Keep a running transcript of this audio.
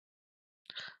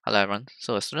Hello everyone.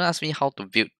 So a student asked me how to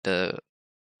build the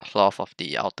cloth of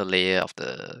the outer layer of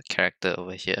the character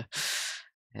over here.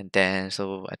 And then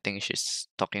so I think she's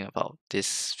talking about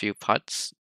these few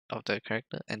parts of the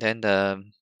character. And then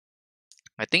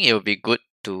I think it would be good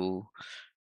to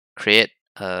create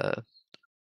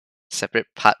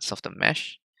separate parts of the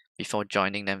mesh before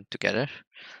joining them together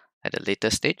at a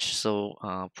later stage. So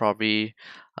probably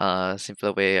a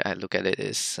simpler way I look at it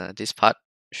is this part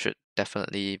should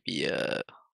definitely be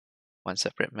one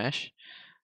separate mesh.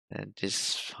 And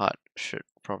this part should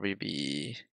probably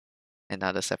be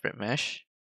another separate mesh.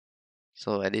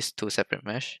 So at least two separate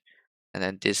mesh. And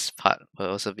then this part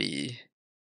will also be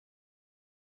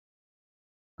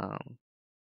um,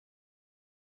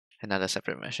 another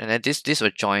separate mesh. And then this will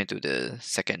join to the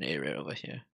second area over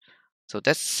here. So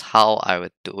that's how I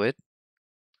would do it.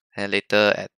 And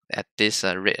later at this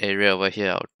red area over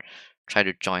here, I'll try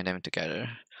to join them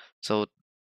together. So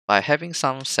by having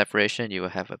some separation, you will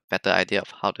have a better idea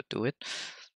of how to do it.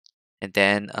 And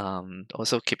then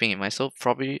also keeping in mind, so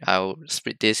probably I'll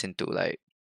split this into like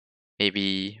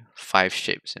maybe 5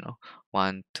 shapes,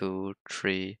 1, 2,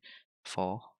 3,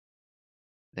 4.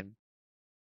 Then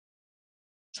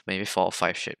so maybe 4 or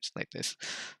 5 shapes like this.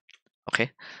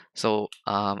 Okay. So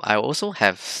I also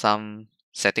have some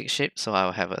static shape. So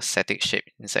I'll have a static shape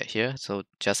inside here. So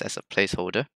just as a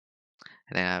placeholder.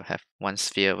 And then I have one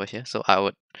sphere over here. So I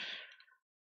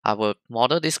would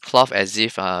model this cloth as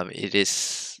if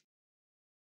it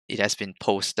has been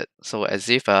posted. So as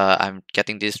if I'm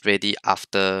getting this ready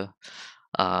after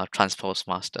transpose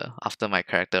master, after my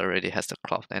character already has the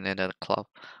cloth, and then the cloth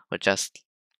will just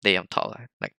lay on top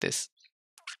like this.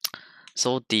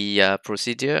 So the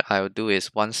procedure I will do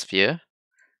is one sphere,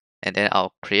 and then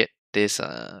I'll create this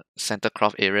center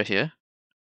cloth area here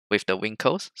with the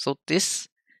winkles. So this,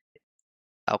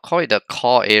 I'll call it the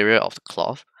core area of the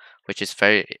cloth, which is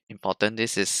very important.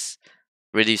 This is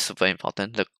really super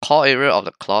important. The core area of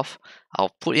the cloth,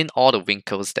 I'll put in all the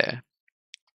winkles there.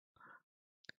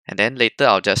 And then later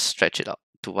I'll just stretch it out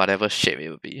to whatever shape it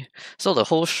will be. So the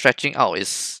whole stretching out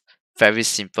is very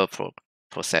simple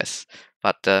process.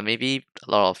 But maybe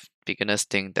a lot of beginners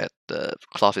think that the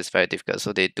cloth is very difficult,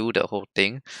 so they do the whole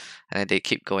thing and then they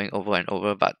keep going over and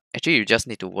over. But actually, you just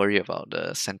need to worry about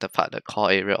the center part, the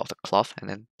core area of the cloth, and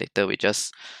then later we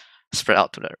just spread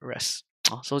out to the rest.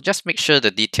 So just make sure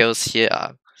the details here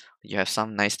are, you have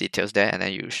some nice details there, and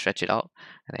then you stretch it out,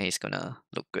 and then it's gonna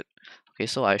look good. Okay,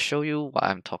 so I show you what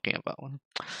I'm talking about.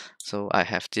 So I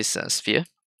have this sphere,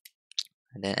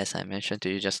 and then as I mentioned to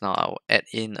you just now, I'll add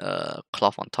in a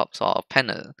cloth on top. So I'll pen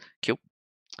a cube.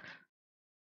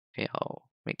 Okay, I'll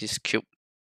make this cube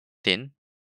thin,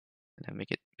 and then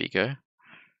make it bigger.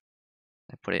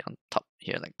 And put it on top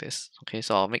here like this. Okay,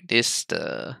 so I'll make this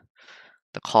the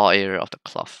core area of the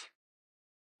cloth.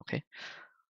 Okay,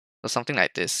 so something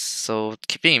like this. So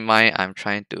keeping in mind, I'm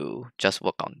trying to just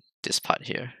work on this part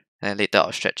here, and then later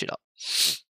I'll stretch it out.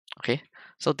 Okay,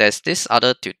 so there's this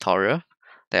other tutorial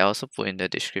that I also put in the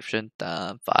description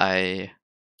by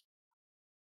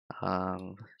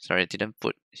sorry, I didn't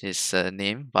put his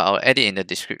name, but I'll add it in the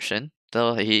description.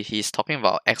 So he's talking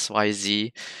about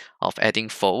XYZ of adding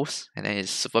folds, and then it's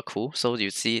super cool. So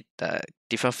you see the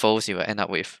different folds, you will end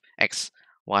up with X,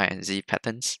 Y, and Z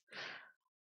patterns.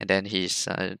 And then he's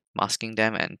masking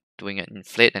them and doing an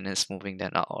inflate and then smoothing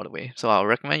them out all the way. So I'll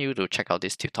recommend you to check out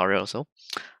this tutorial also.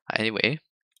 Anyway,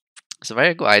 it's a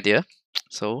very good idea.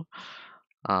 So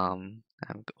I'm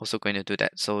also going to do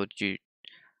that. So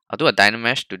I'll do a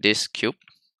dynamesh to this cube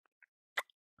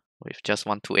with just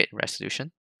 128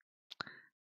 resolution.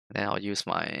 And then I'll use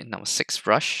my number 6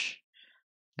 brush.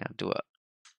 And I'll do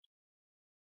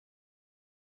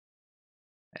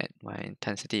add my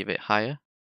intensity a bit higher.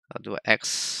 I'll do a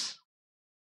X,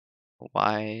 a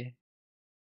Y,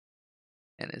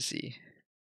 and a Z.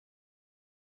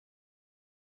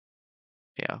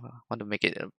 Okay, I want to make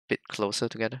it a bit closer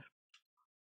together.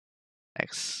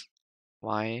 X,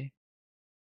 Y,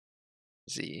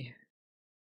 Z.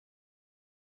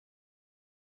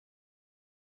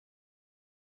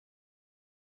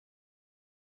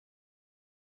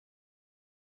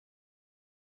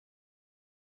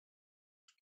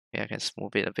 Okay, I can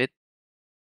smooth it a bit.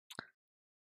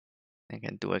 I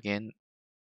can do again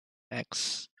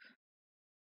X.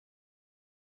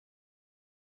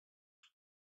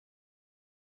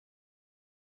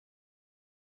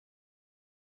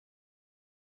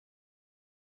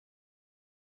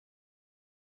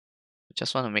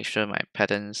 Just want to make sure my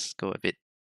patterns go a bit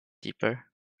deeper.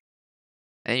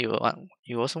 And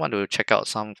you also want to check out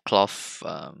some cloth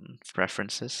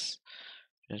references.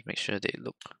 Just make sure they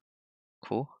look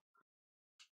cool.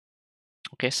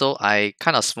 Okay, so I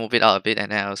kind of smooth it out a bit,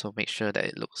 and then I also make sure that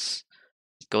it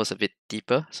goes a bit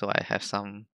deeper. So I have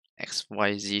some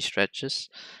XYZ stretches.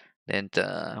 Then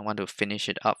I want to finish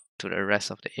it up to the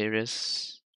rest of the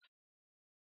areas.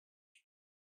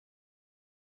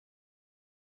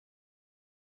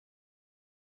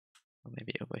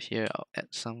 Maybe over here I'll add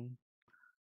some.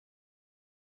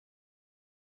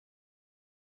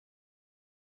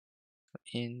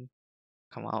 In,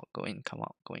 come out, go in, come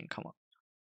out, go in, come out.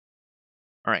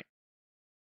 Alright,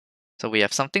 so we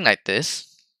have something like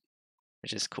this,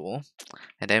 which is cool.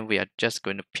 And then we are just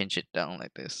going to pinch it down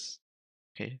like this.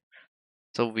 Okay,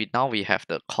 so now we have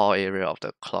the core area of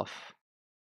the cloth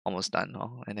almost done.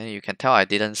 And then you can tell I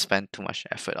didn't spend too much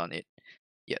effort on it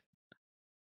yet.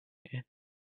 Okay,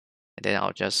 and then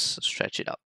I'll just stretch it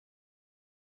up.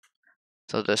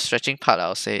 So the stretching part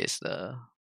I'll say is the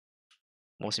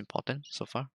most important so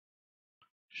far.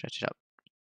 Stretch it up.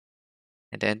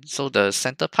 And then, so the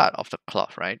center part of the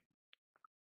cloth, right?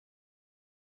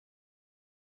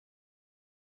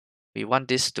 We want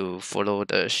this to follow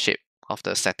the shape of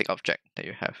the static object that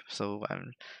you have. So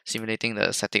I'm simulating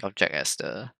the static object as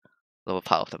the lower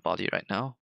part of the body right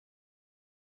now.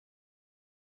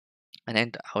 And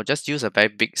then I'll just use a very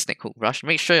big snakehook brush.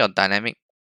 Make sure your dynamic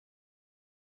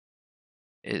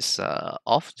is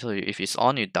off. So if it's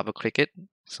on, you double click it.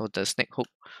 So the snakehook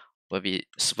will be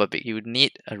super big. You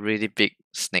need a really big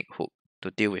snakehook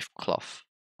to deal with cloth.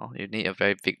 You need a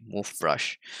very big move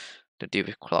brush to deal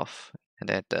with cloth. And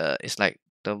then it's like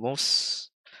one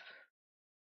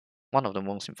of the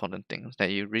most important things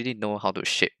that you really know how to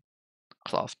shape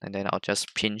cloth. And then I'll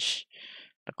just pinch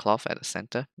the cloth at the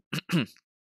center.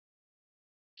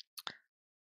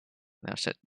 Now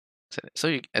set it.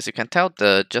 So as you can tell,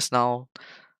 just now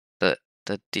the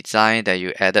design that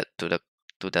you added to the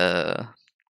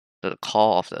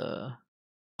core of the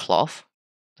cloth,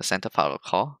 the center part of the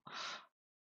core,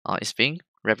 is being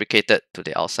replicated to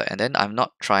the outside. And then I'm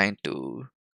not trying to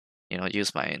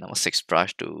use my number 6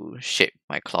 brush to shape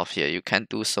my cloth here. You can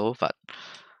do so, but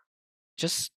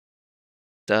just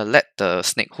let the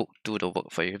snake hook do the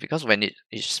work for you, because when it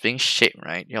is being shaped,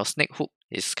 right, your snake hook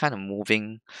is kind of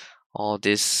moving all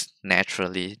this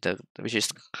naturally, which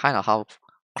is kind of how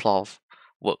cloth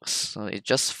works. So it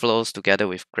just flows together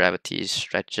with gravity,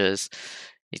 stretches,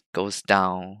 it goes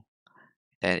down,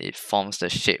 and it forms the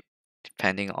shape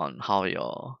depending on how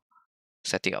your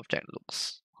static object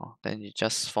looks. Then it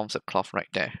just forms a cloth right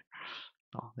there.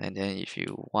 And then if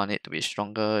you want it to be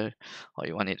stronger or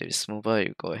you want it to be smoother,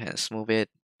 you go ahead and smooth it.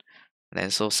 And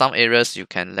then so some areas you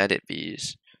can let it be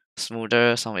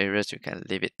smoother, some areas you can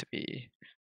leave it to be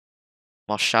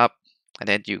more sharp, and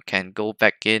then you can go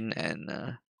back in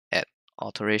and add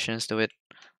alterations to it.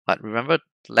 But remember,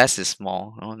 less is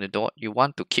more. You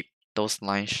want to keep those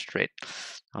lines straight.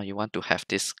 You want to have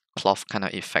this cloth kind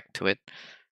of effect to it.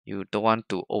 You don't want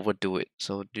to overdo it.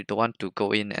 So you don't want to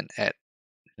go in and add,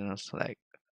 so like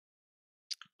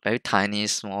very tiny,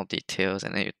 small details,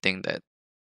 and then you think that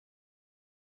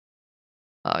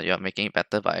you are making it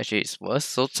better, but actually it's worse.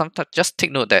 So sometimes just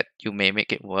take note that you may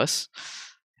make it worse.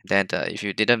 Then if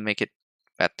you didn't make it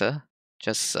better,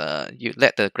 just you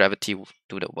let the gravity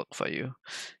do the work for you.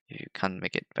 If you can't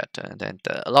make it better, and then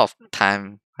a lot of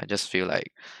time, I just feel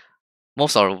like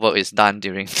most of the work is done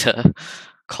during the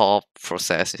call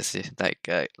process. You see, like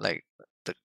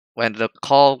when the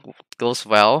call goes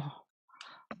well,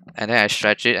 and then I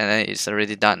stretch it, and then it's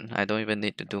already done. I don't even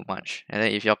need to do much. And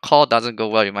then if your call doesn't go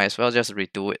well, you might as well just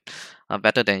redo it.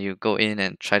 Better than you go in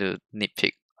and try to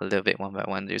nitpick a little bit one by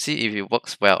one. You see, if it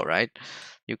works well, right,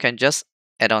 you can just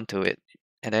add on to it,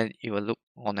 and then it will look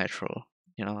more natural.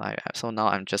 So now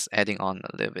I'm just adding on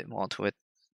a little bit more to it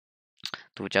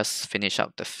to just finish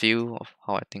up the feel of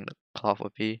how I think the cloth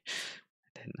will be.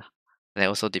 Then, then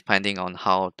also depending on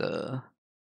how the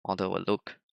model will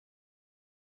look,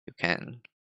 you can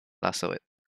lasso it.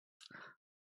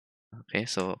 Okay,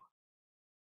 so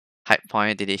height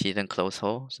point, delete hidden close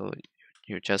hole. So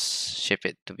you just shape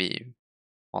it to be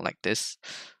more like this.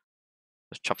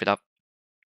 Just chop it up.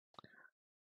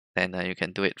 Then you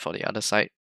can do it for the other side.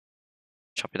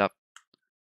 Chop it up.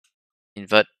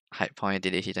 Invert height point,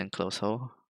 delete hidden close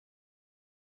hole.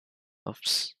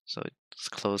 Oops. So it's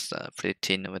closed pretty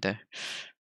thin over there.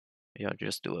 You'll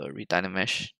just do a redynamic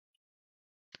mesh.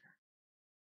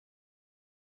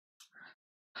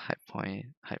 Height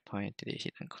point, delete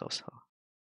hidden close hole.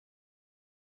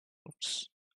 Oops.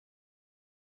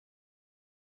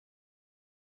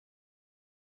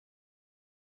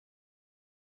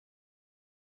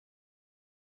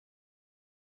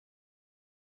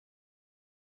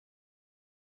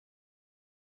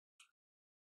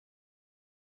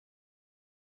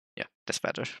 Yeah, That's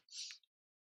better.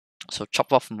 So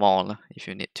chop off more if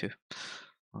you need to.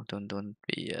 Don't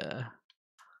be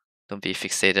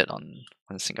fixated on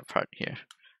one single part here.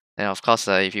 And of course,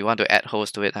 if you want to add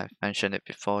holes to it, I've mentioned it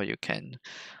before, you can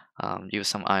use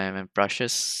some IMM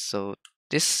brushes. So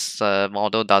this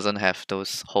model doesn't have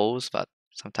those holes, but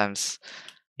sometimes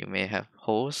you may have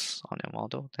holes on your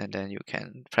model, and then you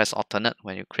can press alternate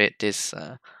when you create these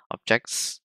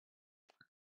objects.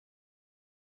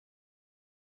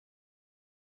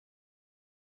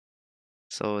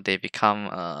 So they become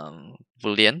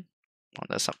boolean on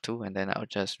the sub2, and then I'll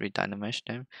just redynamesh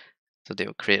them. So they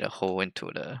will create a hole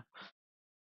into the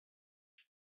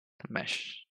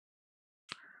mesh.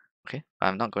 Okay,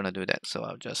 I'm not going to do that, so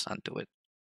I'll just undo it.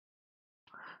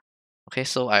 Okay,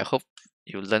 so I hope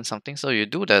you learned something. So you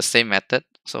do the same method.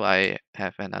 So I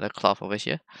have another cloth over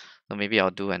here. So maybe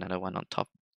I'll do another one on top.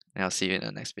 And I'll see you in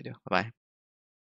the next video. Bye-bye.